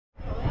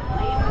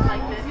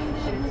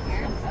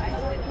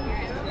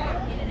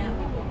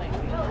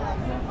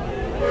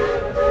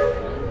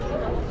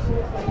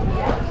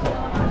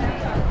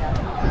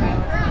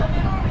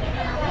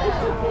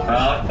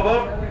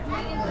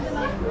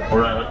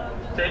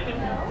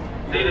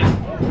Seating,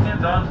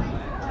 hands on,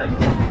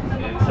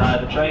 inside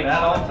the train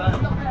at all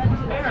times.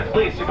 Parents,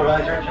 please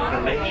supervise your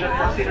children, making sure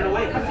they're seated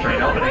away from the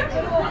train opening.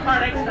 Our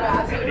next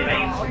stop is going to be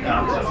Main Street.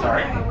 I'm so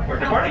sorry. We're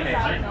departing Main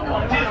Street,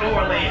 going to New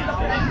Orleans.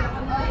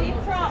 He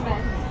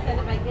promised that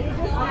if I get it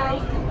this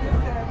night,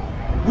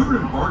 we're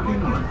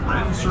embarking on a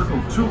grand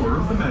circle tour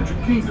of the Magic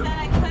Kingdom.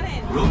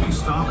 We'll be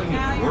stopping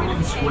at New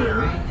Orleans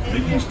Square,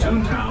 Mickey's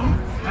Toontown,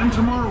 and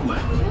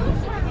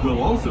Tomorrowland.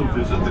 We'll also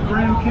visit the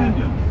Grand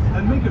Canyon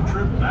and make a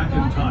trip back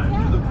in time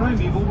to the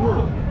primeval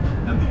world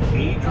and the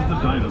age of the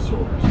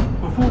dinosaurs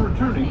before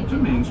returning to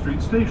Main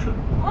Street Station.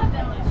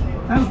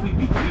 As we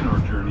begin our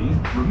journey,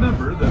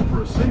 remember that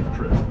for a safe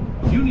trip,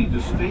 you need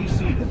to stay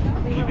seated,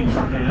 keeping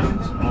your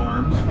hands,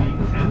 arms, feet,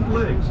 and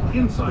legs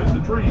inside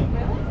the train.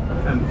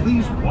 And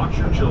please watch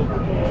your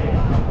children.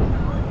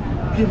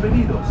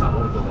 Bienvenidos a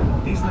bordo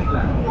del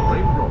Disneyland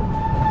Railroad.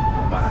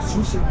 Para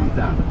su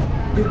seguridad,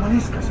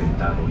 permanezca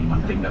sentado y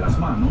mantenga las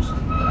manos,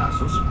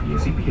 brazos,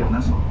 pies y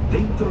piernas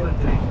dentro del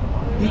tren.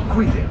 Y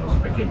cuide a los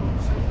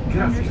pequeños.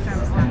 Gracias.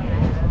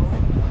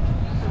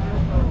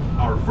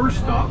 Our first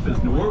stop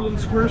is New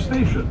Orleans Square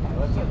Station.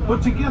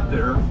 But to get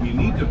there, we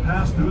need to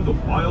pass through the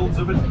wilds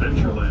of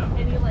Adventureland.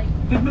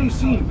 It may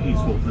seem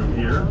peaceful through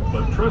here,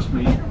 but trust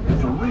me,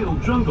 it's a real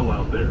jungle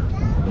out there.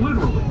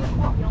 Literally.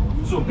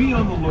 So be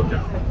on the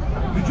lookout.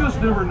 You just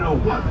never know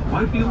what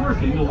might be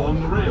lurking along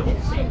the rails.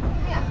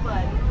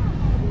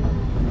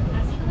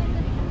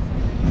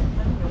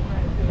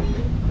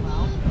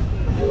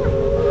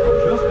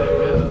 Just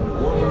ahead is New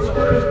Orleans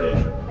Square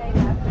Station.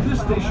 This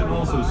station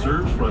also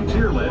serves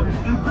Frontierland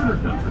and Critter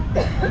Country.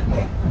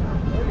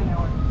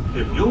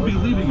 If you'll be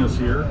leaving us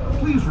here,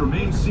 please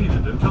remain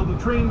seated until the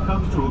train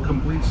comes to a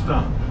complete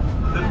stop.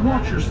 Then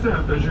watch your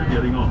step as you're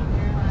getting off.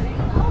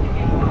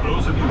 For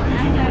those of you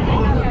continuing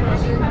on with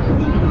us, we'll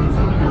be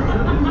resuming our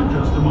journey in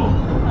just a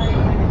moment.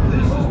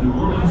 This is New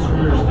Orleans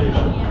Square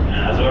Station.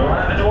 As we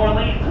arrive in New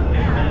Orleans, we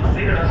remain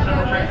seated on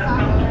several trains that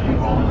come to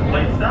all the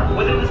places stop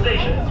within the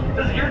station.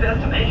 This is your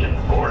destination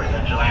for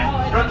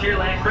Adventureland,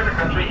 Frontierland, Critter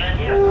Country, and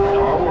yes,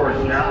 Star Wars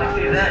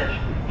Galaxy's Edge.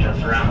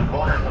 Just around the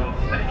corner, folks.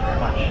 Thank you very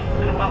much,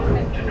 and welcome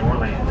to New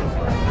Orleans.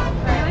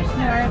 I wish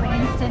New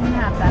Orleans didn't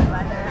have that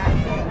weather.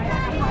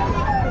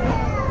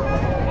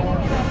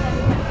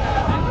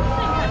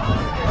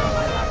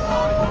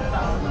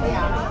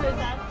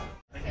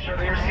 Make sure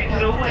that your seats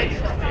are away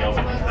from the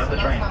opening of the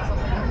train.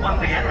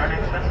 Once again, our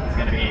next stop is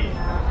going to be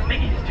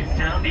Mickey's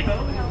Toontown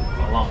Depot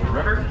along the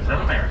rivers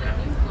of America.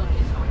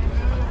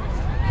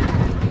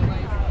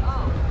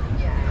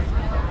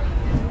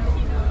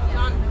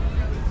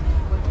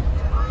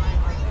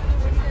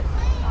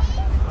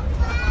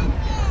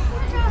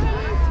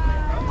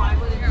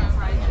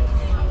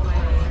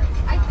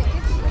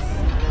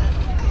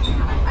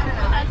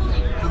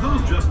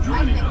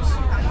 Joining us,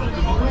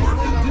 welcome aboard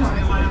the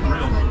Disneyland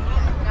Railroad.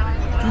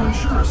 To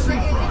ensure a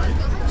safe ride,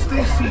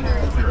 stay seated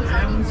with your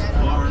hands,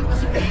 arms,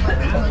 feet,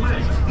 and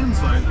legs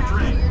inside the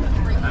train.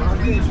 And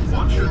please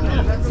watch your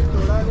kids.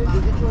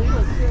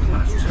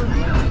 Para su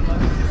seguridad,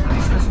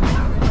 permanezca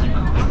sentado y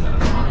mantenga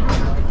las manos,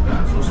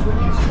 brazos,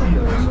 pies y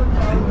piernas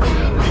dentro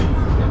del tren.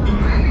 Y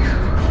cuide a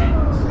los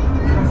pequeños.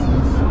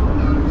 Gracias.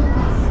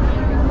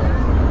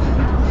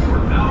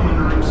 We're now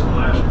entering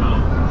Splash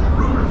Mountain,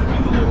 rumored to be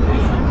the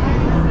location.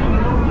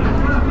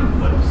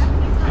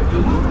 If you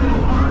look real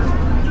hard,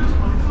 you just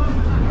won't find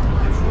it.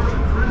 It's where the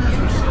critters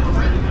are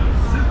celebrating a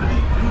zippity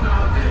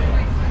doo-dah day.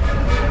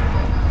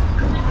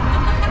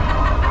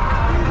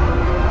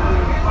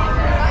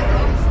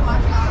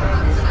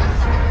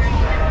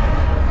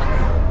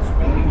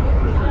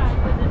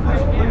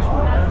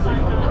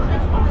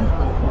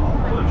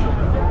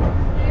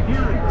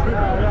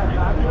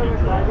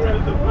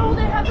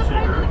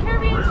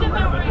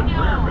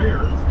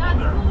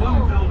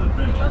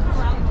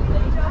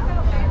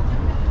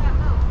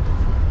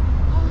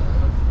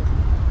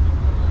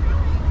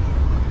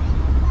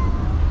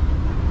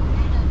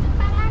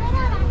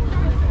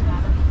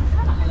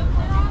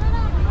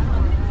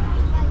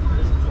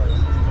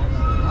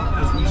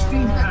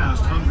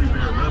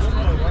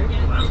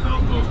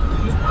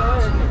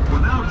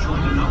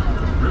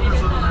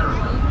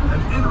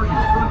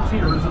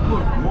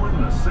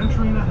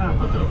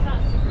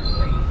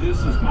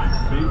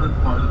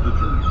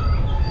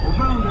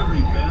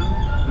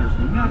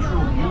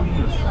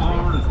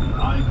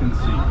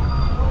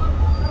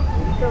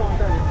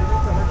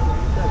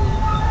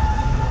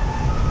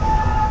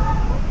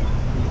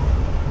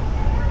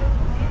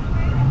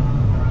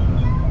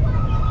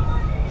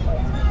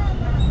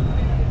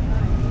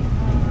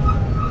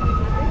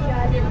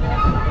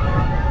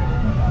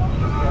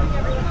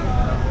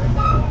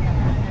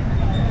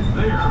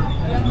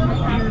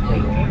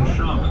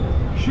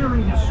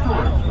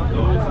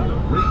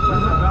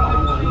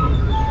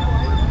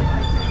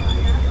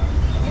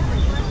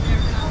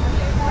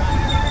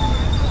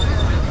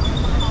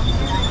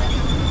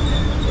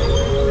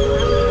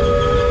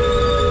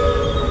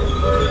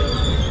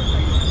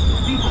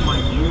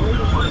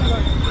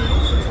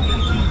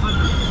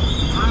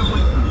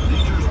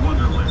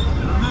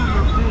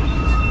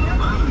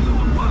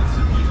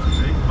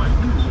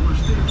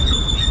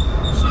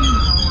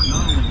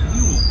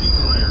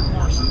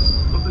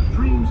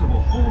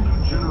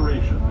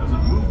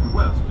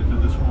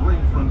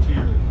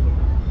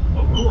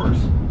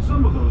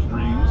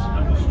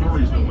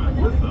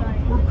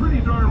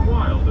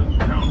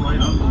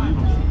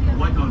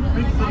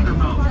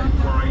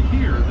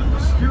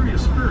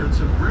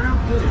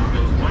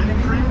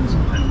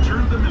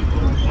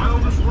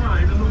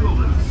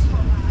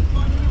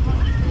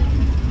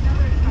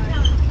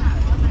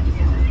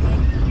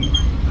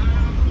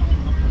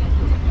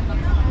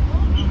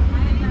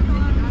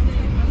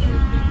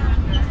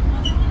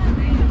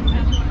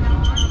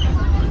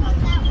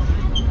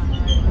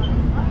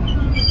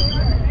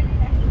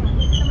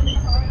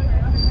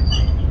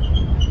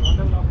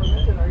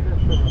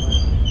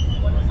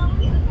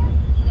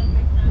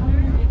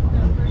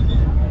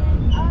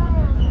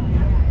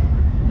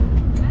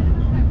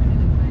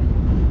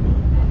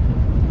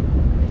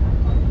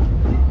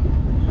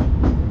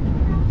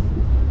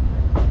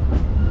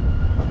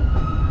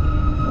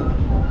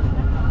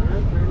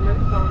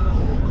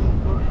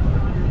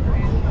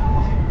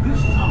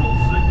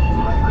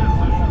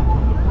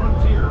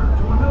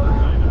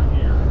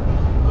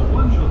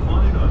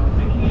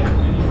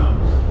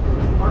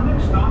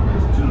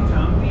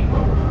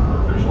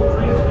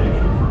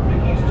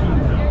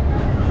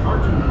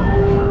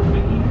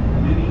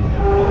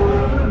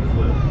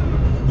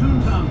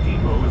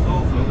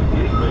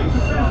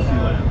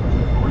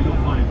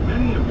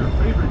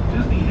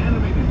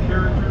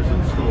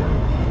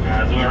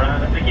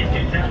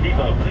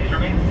 So please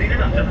remain seated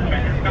until the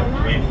train has come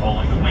to a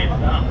falling away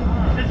stop.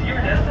 This is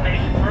your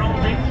destination for all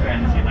things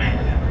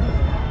Fantasyland.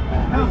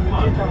 Have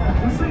fun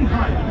and say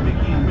hi to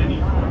Mickey and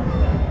Minnie for us.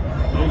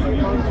 Those of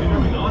you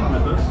continuing on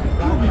with us,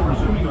 we'll be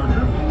resuming our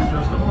trip in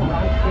just a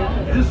moment.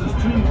 This is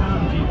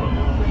Toontown Depot,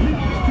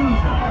 Mickey's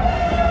Toontown.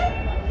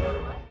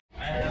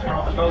 As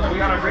promised, folks, we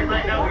got a great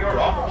night now. We are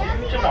off to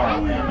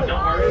Tomorrowland, but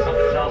don't worry,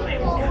 something tells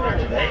me we'll get there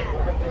today.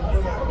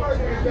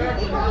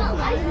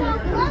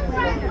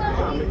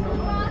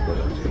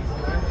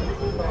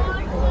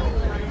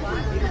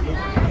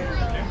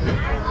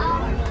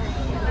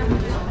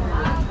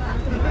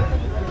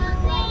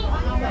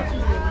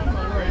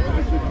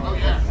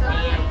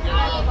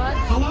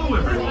 Hello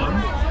everyone!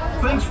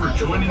 Thanks for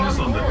joining us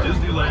on the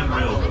Disneyland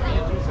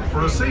Railroad.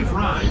 For a safe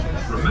ride,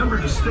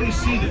 remember to stay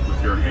seated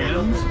with your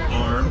hands,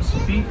 arms,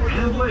 feet,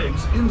 and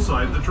legs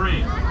inside the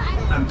train.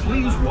 And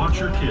please watch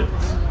your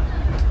kids.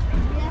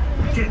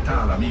 ¿Qué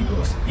tal,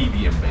 amigos? Y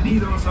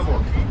bienvenidos a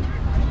bordo.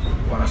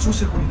 Para su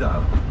seguridad,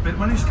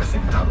 permanezca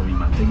sentado y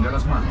mantenga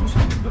las manos,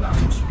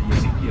 brazos,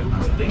 pies y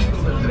piernas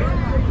dentro del tren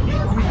y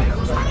cuide a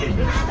los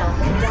pequeños.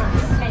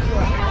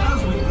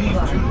 As we leave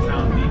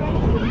Toontown Depot,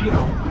 we get a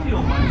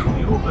real nice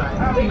view of the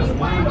happiest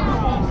land of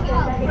them all,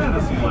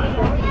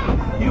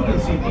 Fantasyland. You can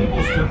see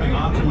people stepping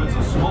onto It's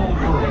a Small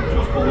World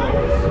just below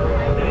us.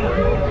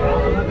 And,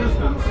 off in the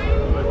distance, the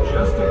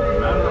majestic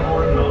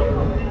Matterhorn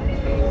Mountain.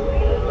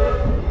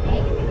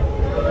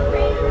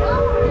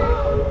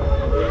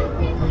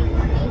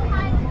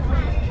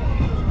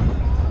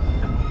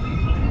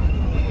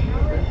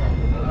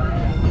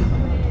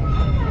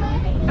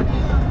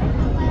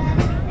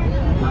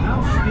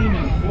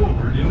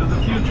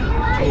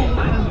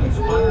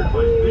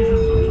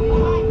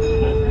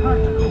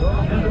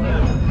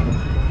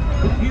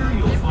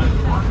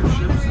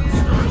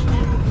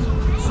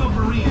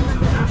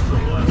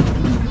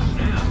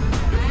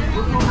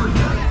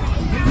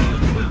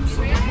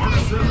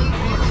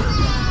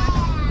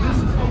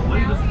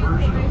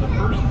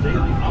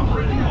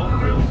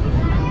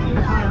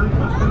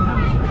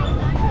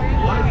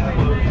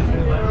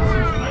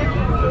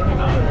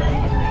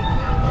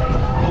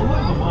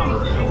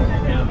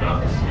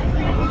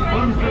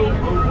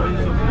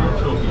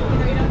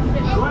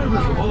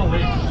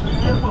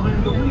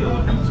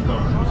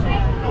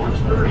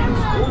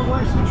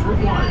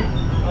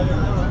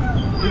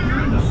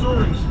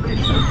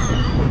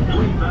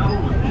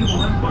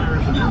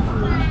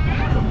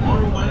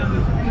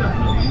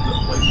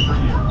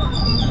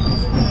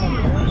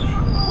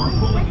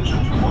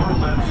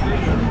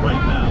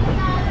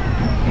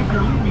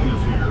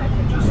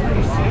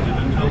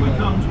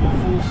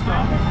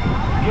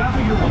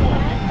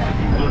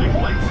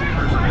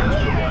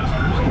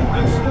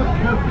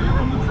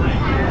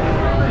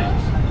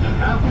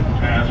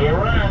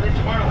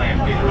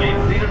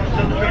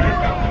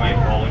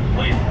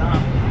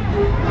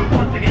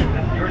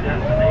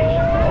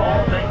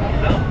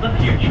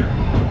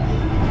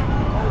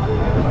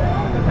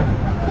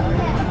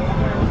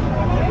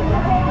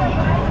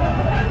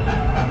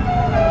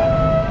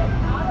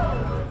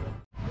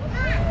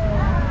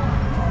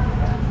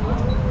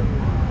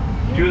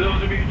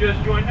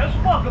 Just joined us.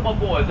 Welcome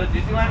aboard the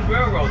Disneyland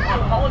Railroad on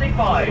Holiday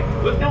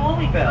 5 with the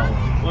Lily Bell.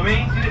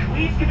 Remain seated,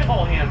 please keep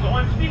all hands,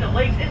 arms, feet, and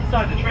legs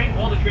inside the train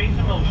while the train's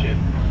in motion.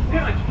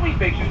 Parents, please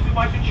make sure to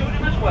supervise your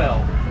children as well.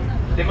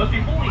 They must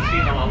be fully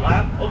seated on a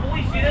lap or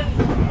fully seated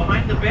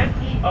behind the bench,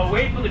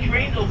 away from the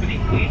train's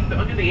opening, please,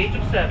 under the age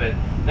of 7.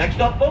 Next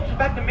up, folks,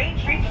 back to Main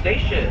Street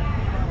Station.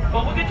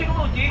 But we're going to take a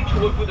little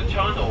detour through the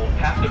tunnel,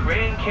 past the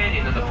Grand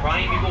Canyon and the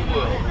Primeval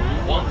World.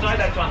 One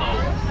side of that tunnel,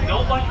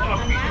 no flash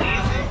photography,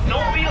 please,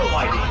 no real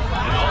lighting,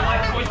 and all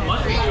light source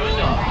must be turned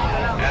off.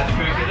 As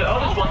courtesy to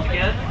others, once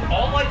again,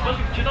 all lights must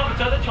be turned off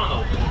inside the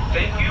tunnel.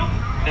 Thank you.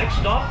 Next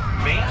stop,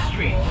 Main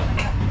Street.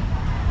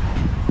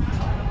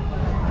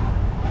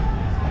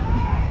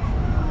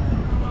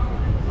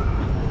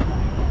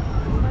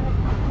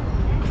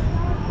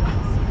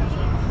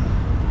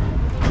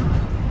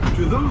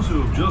 To those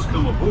who have just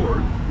come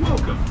aboard,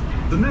 welcome.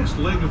 The next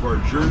leg of our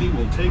journey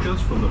will take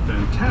us from the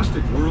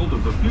fantastic world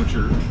of the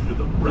future to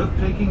the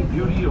breathtaking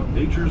beauty of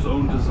nature's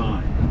own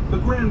design, the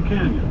Grand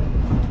Canyon.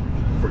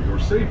 For your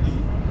safety,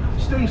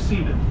 stay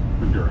seated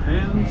with your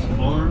hands,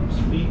 arms,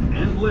 feet,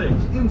 and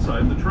legs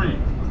inside the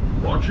train.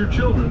 Watch your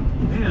children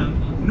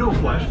and no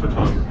flash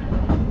photography.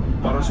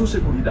 Para su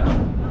seguridad,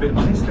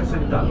 permanezca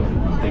sentado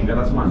y mantenga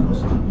las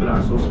manos,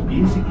 brazos,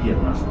 pies y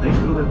piernas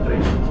dentro del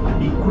tren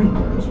y cuide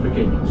a los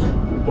pequeños.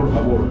 Por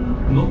favor,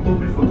 no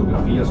tome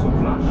fotografías con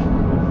flash.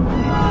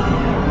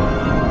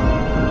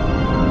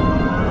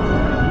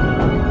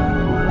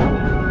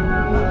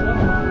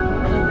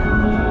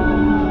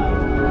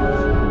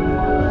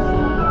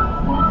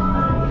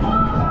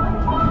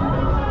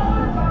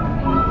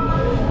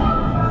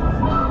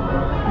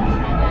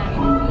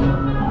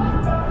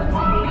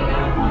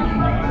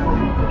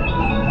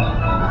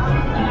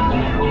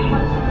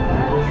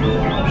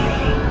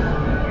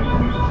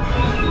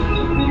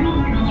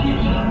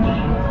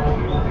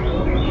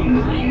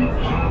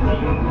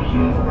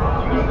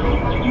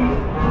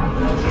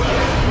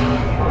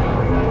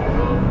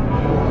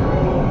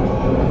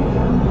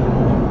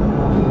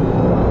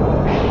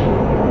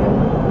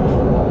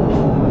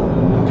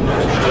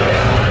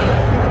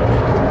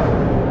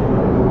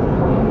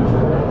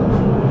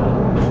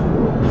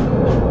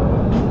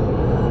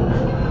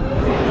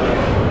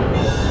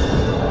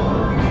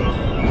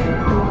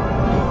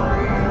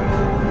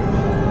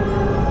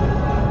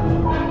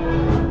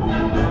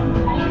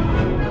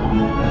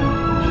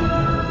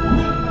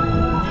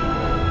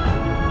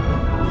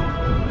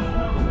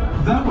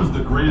 That was the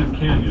Grand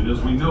Canyon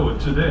as we know it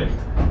today.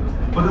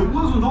 But it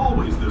wasn't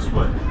always this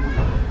way.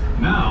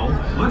 Now,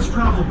 let's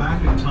travel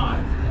back in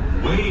time,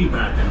 way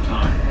back in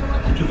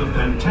time, to the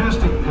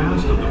fantastic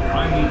past of the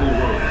primeval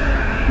world,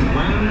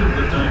 land of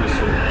the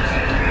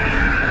dinosaurs.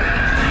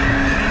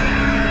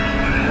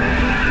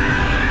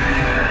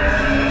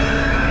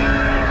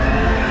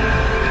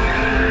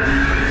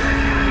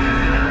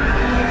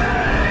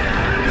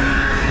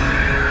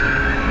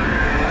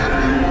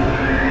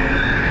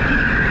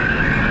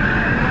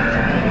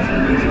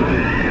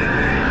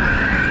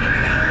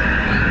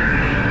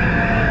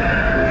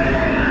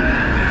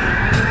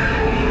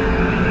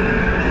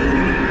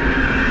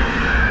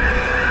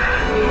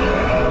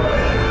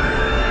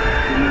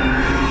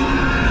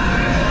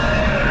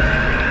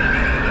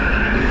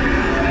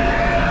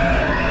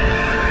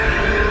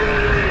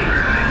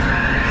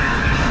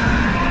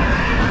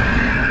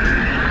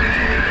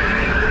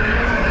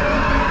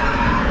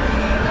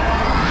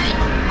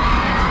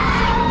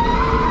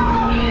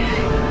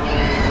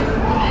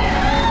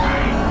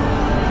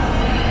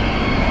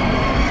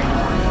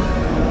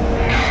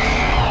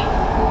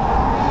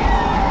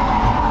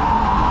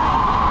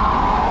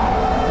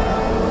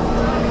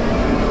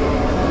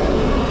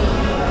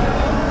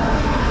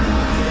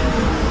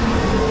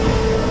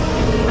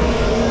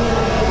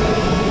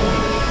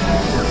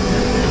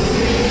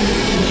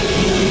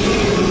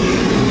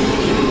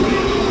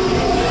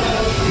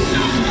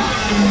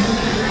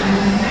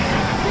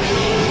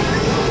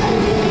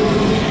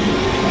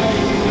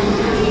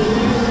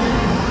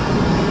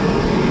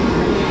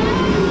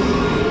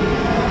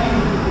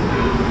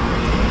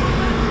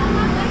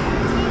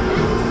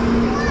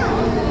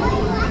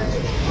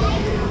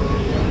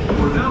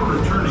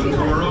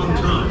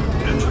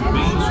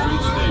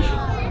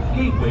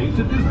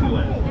 To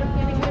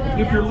Disneyland.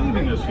 If you're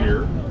leaving us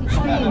here,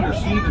 stay in your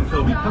seat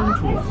until we come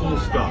to a full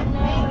stop.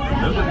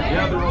 Remember to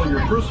gather all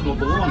your personal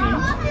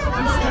belongings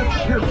and step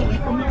carefully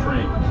from the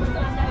train.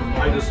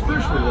 I'd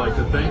especially like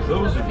to thank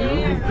those of you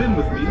who've been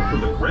with me for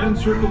the Grand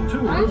Circle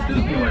Tour of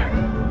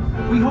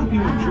Disneyland. We hope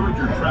you enjoyed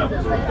your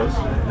travels with us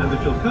and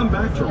that you'll come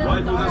back to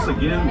ride with us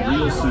again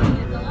real soon.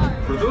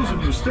 For those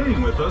of you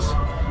staying with us,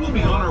 we'll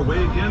be on our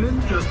way again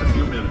in just a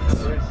few minutes.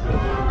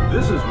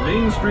 This is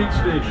Main Street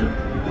Station,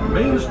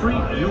 Main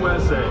Street,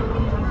 USA.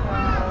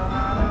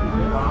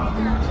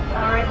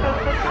 All right,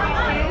 folks, let's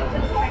try to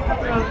just check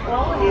up real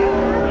slow here.